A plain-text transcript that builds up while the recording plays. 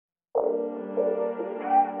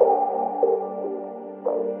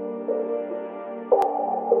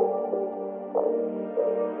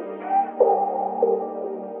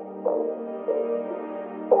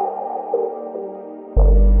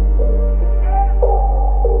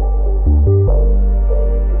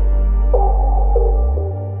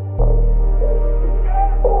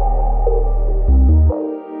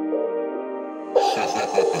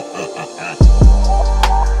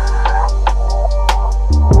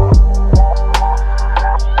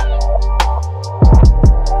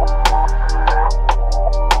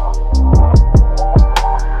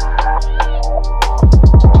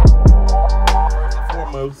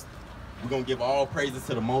Give all praises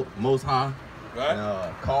to the Most High. Right.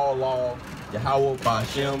 And, call law,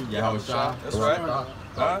 Yahawashi, Yahawashi. That's right.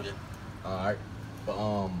 All right. But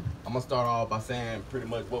I'm gonna start off by saying pretty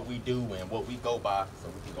much what we do and what we go by, so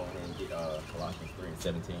we can go in there and get Colossians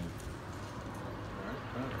 3:17.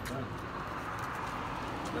 Right.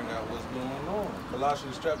 Bring out what's going on.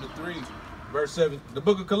 Colossians chapter 3, verse 7. The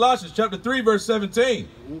book of Colossians chapter 3, verse 17.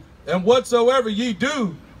 And whatsoever ye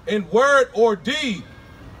do in word or deed.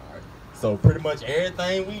 So pretty much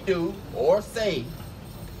everything we do or say,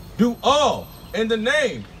 do all in the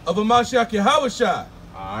name of a Mashiach Yahawashi.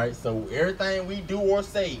 All right, so everything we do or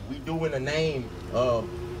say, we do in the name of,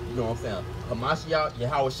 you know what I'm saying, Hamashiach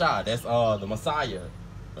Yahawashi. That's the Messiah,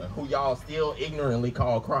 who y'all still ignorantly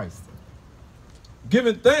call Christ.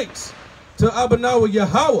 Giving thanks to Abanawa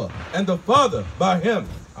Yahweh and the Father by him.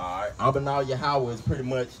 All right, Abanawa Yahweh is pretty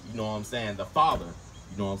much, you know what I'm saying, the Father.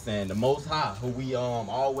 You know what I'm saying, the Most High, who we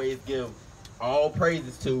always give all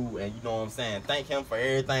praises to, and you know what I'm saying, thank him for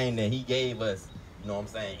everything that he gave us. You know what I'm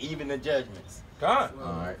saying, even the judgments. God.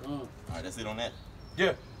 All right, that's it on that.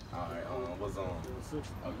 Yeah. All right, what's on? Oh yeah,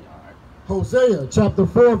 all right. Hosea chapter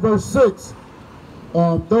 4 verse 6.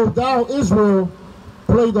 Though thou Israel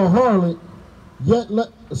play the harlot, yet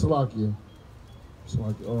let Salakia. I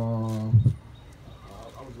was gonna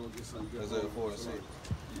get something. Hosea 4 and 6.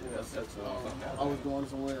 I was going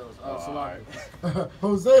somewhere else.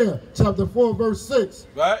 Hosea chapter 4 verse 6.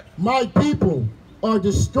 Right. My people are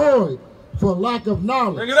destroyed for lack of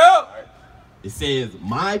knowledge. Bring it up. Right. It says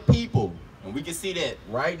my people, and we can see that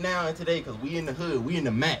right now and today, because we in the hood, we in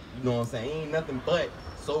the Mac. You know what I'm saying? Ain't nothing but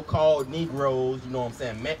so-called Negroes. You know what I'm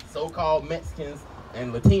saying? So-called Mexicans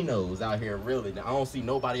and Latinos out here. Really, I don't see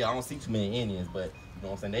nobody. I don't see too many Indians, but you know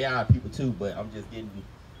what I'm saying? They are people too. But I'm just getting, you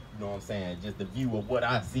know what I'm saying, just the view of what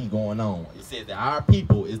I see going on. It says that our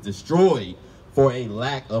people is destroyed for a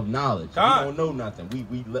lack of knowledge. We don't know nothing.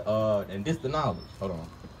 And this the knowledge. Hold on.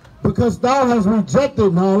 Because thou hast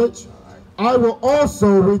rejected knowledge, I will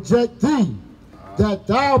also reject thee, that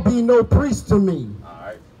thou be no priest to me. All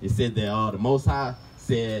right. It said that the Most High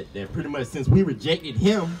said that pretty much since we rejected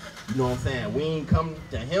him, you know what I'm saying, we ain't come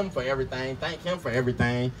to him for everything, thank him for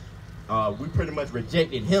everything. We pretty much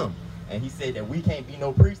rejected him. And he said that we can't be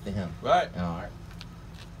no priest to him. Right. All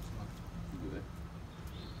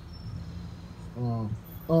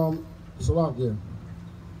right. Salakia.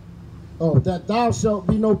 Oh, that thou shalt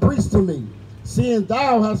be no priest to me, seeing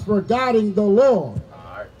thou hast forgotten the law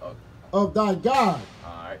of thy God.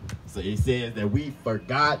 All right. So it says that we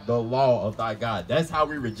forgot the law of thy God. That's how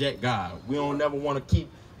we reject God. We don't never want to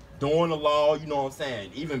keep doing the law, you know what I'm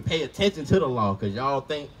saying, even pay attention to the law, because y'all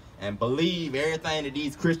think and believe everything that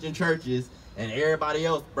these Christian churches and everybody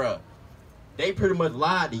else, bruh, they pretty much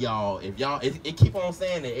lied to y'all. If y'all, it keep on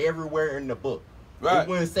saying that everywhere in the book. Right. It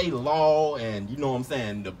wouldn't say law and, you know what I'm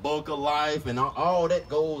saying, the book of life and all that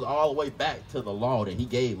goes all the way back to the law that he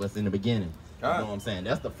gave us in the beginning. You know what I'm saying?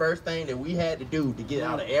 That's the first thing that we had to do to get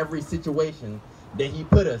out of every situation that he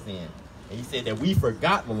put us in. And he said that we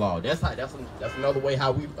forgot the law. That's another way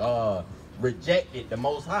how we rejected the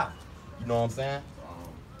Most High. You know what I'm saying?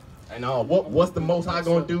 And what's the Most High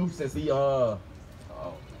gonna do since he what's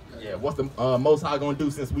the Most High gonna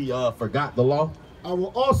do since we forgot the law? I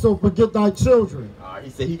will also forget thy children.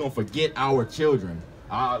 He said he gonna forget our children,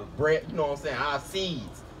 our bread, you know what I'm saying, our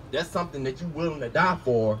seeds. That's something that you willing to die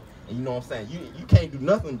for, and you know what I'm saying. You can't do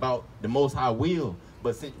nothing about the Most High will,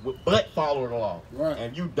 but follow the law. Right.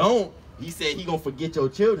 And if you don't, he said he gonna forget your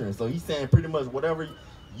children. So he's saying pretty much whatever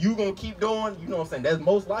you gonna keep doing, you know what I'm saying, that's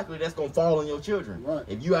most likely that's gonna fall on your children. Right.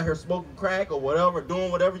 If you out here smoking crack or whatever,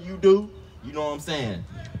 doing whatever you do, you know what I'm saying,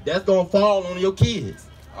 that's gonna fall on your kids.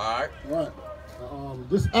 All right. Right.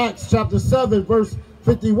 This Acts chapter 7 verse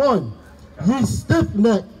 51. Ye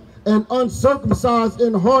stiff-necked and uncircumcised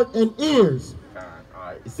in heart and ears. All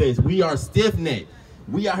right. It says we are stiff-necked.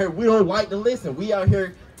 We out here, we don't like to listen. We out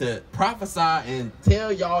here to prophesy and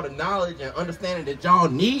tell y'all the knowledge and understanding that y'all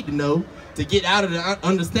need to know to get out of the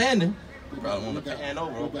understanding. You probably want to hand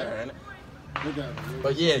over there.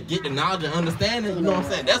 But yeah, get the knowledge and understanding, you know what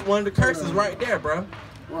I'm saying? That's one of the curses right there, bro.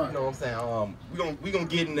 Right. You know what I'm saying? We gonna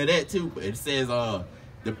get into that too, but it says our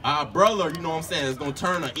brother, you know what I'm saying, is gonna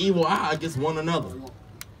turn an evil eye against one another.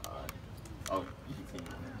 Oh,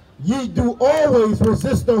 ye do always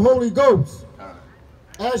resist the Holy Ghost,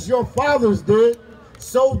 as your fathers did,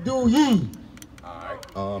 so do ye.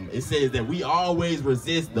 Alright. It says that we always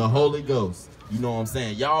resist the Holy Ghost. You know what I'm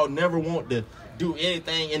saying? Y'all never want to do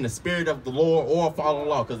anything in the spirit of the Lord or follow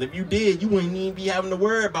law. Because if you did, you wouldn't even be having to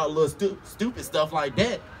worry about little stupid stuff like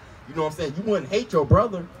that. You know what I'm saying? You wouldn't hate your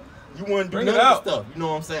brother. You wouldn't do none of that stuff. You know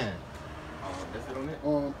what I'm saying? That's it on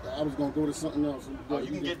that? I was going to go to something else. You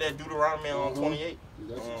can get that Deuteronomy on 28.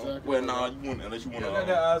 That's exactly well, no, you wouldn't unless you want to. I got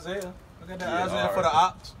that Isaiah. I got that Isaiah for the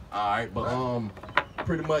ox. All right, but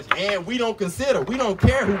pretty much. And we don't care who we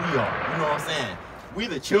are. You know what I'm saying? We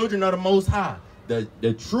the children of the Most High.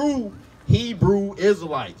 The true Hebrew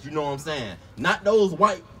Israelites, you know what I'm saying? Not those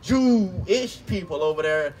white Jewish people over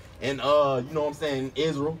there in, you know what I'm saying,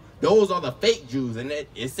 Israel. Those are the fake Jews, and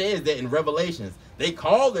it says that in Revelations. They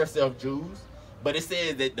call themselves Jews, but it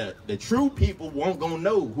says that the true people won't gonna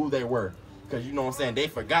know who they were, because, you know what I'm saying, they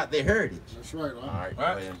forgot their heritage. That's right. All right, go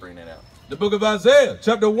ahead and bring that out. The book of Isaiah,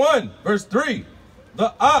 chapter 1, verse 3.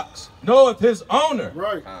 The ox knoweth his owner,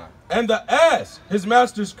 right, and the ass his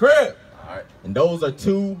master's crib. Right. And those are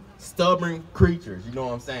two stubborn creatures, you know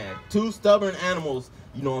what I'm saying? Two stubborn animals,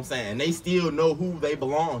 you know what I'm saying? And they still know who they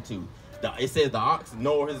belong to. It says the ox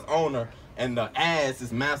know his owner and the ass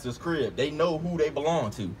his master's crib. They know who they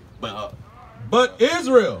belong to. But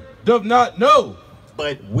Israel does not know.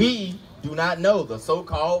 But we do not know. The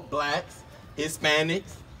so-called blacks,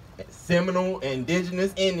 Hispanics, Seminole,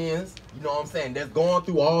 indigenous Indians, you know what I'm saying, that's going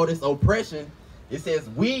through all this oppression. It says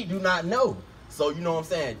we do not know. So, you know what I'm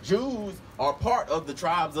saying? Jews are part of the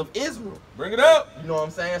tribes of Israel. Bring it up. You know what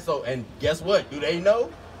I'm saying? So, and guess what? Do they know?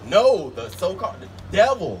 No, the so-called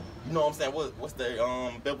devil. You know what I'm saying? What's their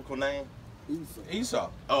biblical name? Esau.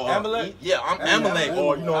 Oh, Amalek? I'm Amalek,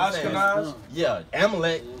 or you know what I'm Ashkenaz. saying? Yeah,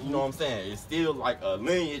 Amalek, you know what I'm saying? It's still like a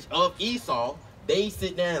lineage of Esau. They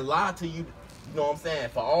sit there and lie to you, you know what I'm saying,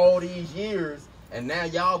 for all these years, and now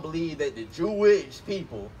y'all believe that the Jewish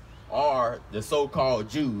people are the so-called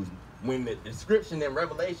Jews. When the description in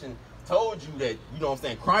Revelation told you that, you know what I'm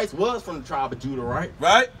saying, Christ was from the tribe of Judah, right?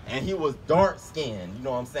 Right. And he was dark-skinned, you know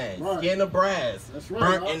what I'm saying? Right. Skin of brass, that's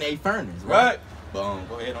right, burnt in a furnace, right? Go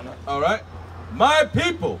ahead on that. All right. My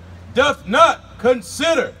people doth not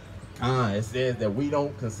consider. It says that we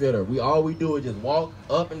don't consider. All we do is just walk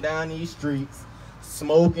up and down these streets,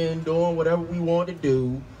 smoking, doing whatever we want to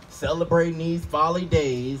do, celebrating these folly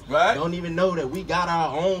days. Right. Don't even know that we got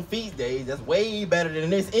our own feast days. That's way better than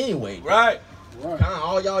this anyway. Right.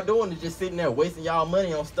 All y'all doing is just sitting there wasting y'all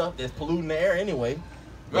money on stuff that's polluting the air anyway.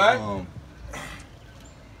 Right.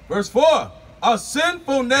 Verse 4. A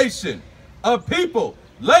sinful nation, a people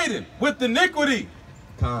laden with iniquity.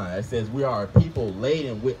 It says we are a people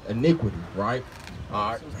laden with iniquity, right?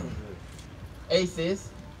 All right. Hey, sis,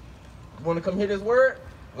 you want to come hear this word?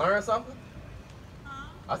 Learn something?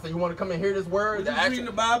 I said, you want to come and hear this word? Just reading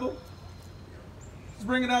the Bible. Just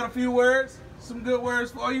bringing out a few words, some good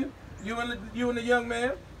words for you. You and the young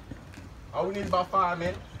man. Oh, we need about 5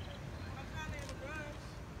 minutes.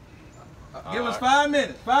 Give us 5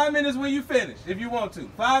 minutes. 5 minutes when you finish, if you want to.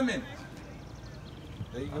 5 minutes.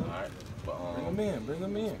 There you go. All right. Bring them in. Bring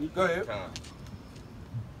them in. Go ahead.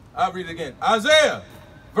 I'll read it again. Isaiah,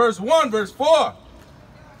 verse 1, verse 4.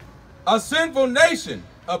 A sinful nation,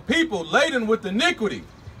 a people laden with iniquity.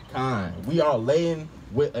 We are laden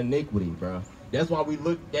with iniquity, bro. That's why we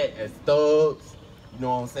looked at as thugs, you know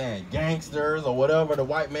what I'm saying, gangsters or whatever the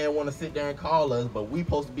white man want to sit there and call us, but we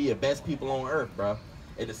supposed to be the best people on earth, bro.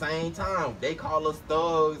 At the same time, they call us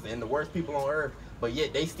thugs and the worst people on earth, but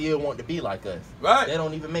yet they still want to be like us. Right. That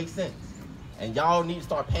don't even make sense. And y'all need to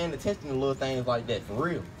start paying attention to little things like that, for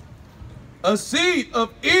real. A seed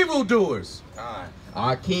of evildoers.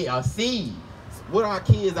 Our seeds. What our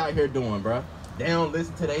kids out here doing, bro? They don't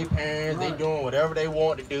listen to their parents. Right. They doing whatever they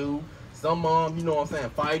want to do. Some you know what I'm saying,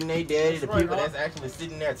 fighting their daddy. That's the people that's actually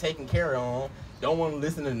sitting there taking care of them. Don't want to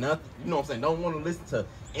listen to nothing. You know what I'm saying? Don't want to listen to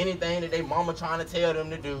anything that their mama trying to tell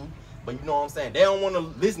them to do. But you know what I'm saying? They don't want to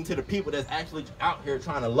listen to the people that's actually out here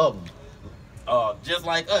trying to love them. Just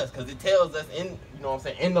like us, because it tells us in, you know what I'm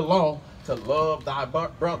saying, in the law to love thy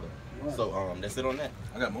brother. Right. So that's it on that.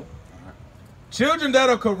 I got more. All right. Children that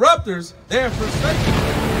are corrupters, they are forsaken.